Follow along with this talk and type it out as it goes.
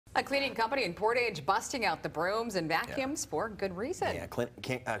A cleaning company in Portage busting out the brooms and vacuums for good reason. Yeah,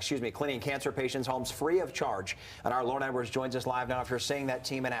 cleaning cancer patients' homes free of charge. And our Lauren Edwards joins us live now if you're seeing that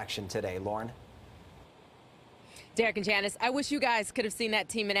team in action today. Lauren? Derek and Janice, I wish you guys could have seen that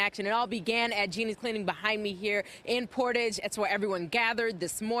team in action. It all began at Jeannie Cleaning behind me here in Portage. That's where everyone gathered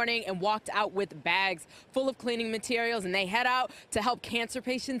this morning and walked out with bags full of cleaning materials, and they head out to help cancer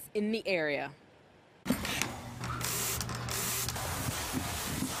patients in the area.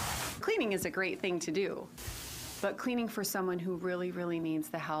 Cleaning is a great thing to do, but cleaning for someone who really, really needs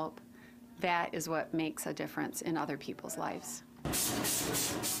the help, that is what makes a difference in other people's lives.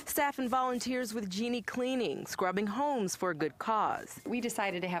 Staff and volunteers with Jeannie Cleaning, scrubbing homes for a good cause. We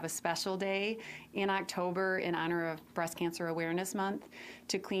decided to have a special day in October in honor of Breast Cancer Awareness Month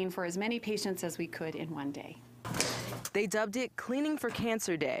to clean for as many patients as we could in one day. They dubbed it Cleaning for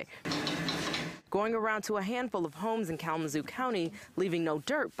Cancer Day, going around to a handful of homes in Kalamazoo County, leaving no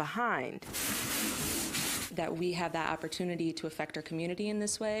dirt behind. That we have that opportunity to affect our community in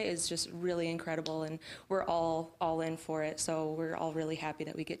this way is just really incredible, and we're all in for it, so we're all really happy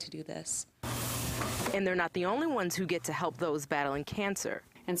that we get to do this. And they're not the only ones who get to help those battling cancer.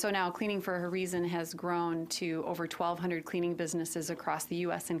 And so now Cleaning for a Reason has grown to over 1,200 cleaning businesses across the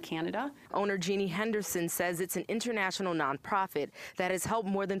U.S. and Canada. Owner Jeannie Henderson says it's an international nonprofit that has helped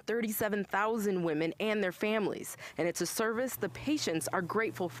more than 37,000 women and their families, and it's a service the patients are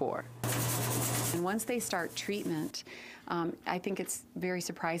grateful for. And once they start treatment, I think it's very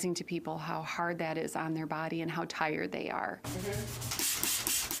surprising to people how hard that is on their body and how tired they are.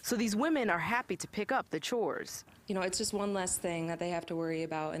 So these women are happy to pick up the chores. You know, it's just one less thing that they have to worry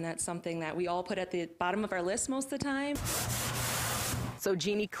about, and that's something that we all put at the bottom of our list most of the time. So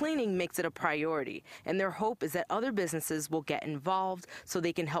Jeannie Cleaning makes it a priority, and their hope is that other businesses will get involved so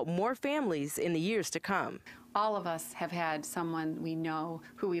they can help more families in the years to come. All of us have had someone we know,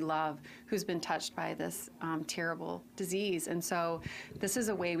 who we love, who's been touched by this terrible disease, and so this is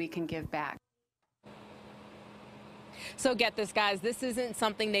a way we can give back. So get this, guys, this isn't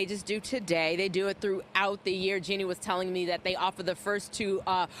something they just do today. They do it throughout the year. Jeannie was telling me that they offer the first two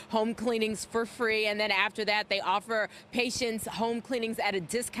home cleanings for free, and then after that they offer patients home cleanings at a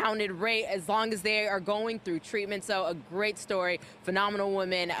discounted rate as long as they are going through treatment. So a great story, phenomenal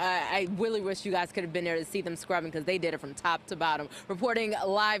women. I really wish you guys could have been there to see them scrubbing, because they did it from top to bottom. Reporting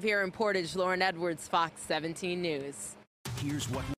live here in Portage, Lauren Edwards, Fox 17 News. Here's what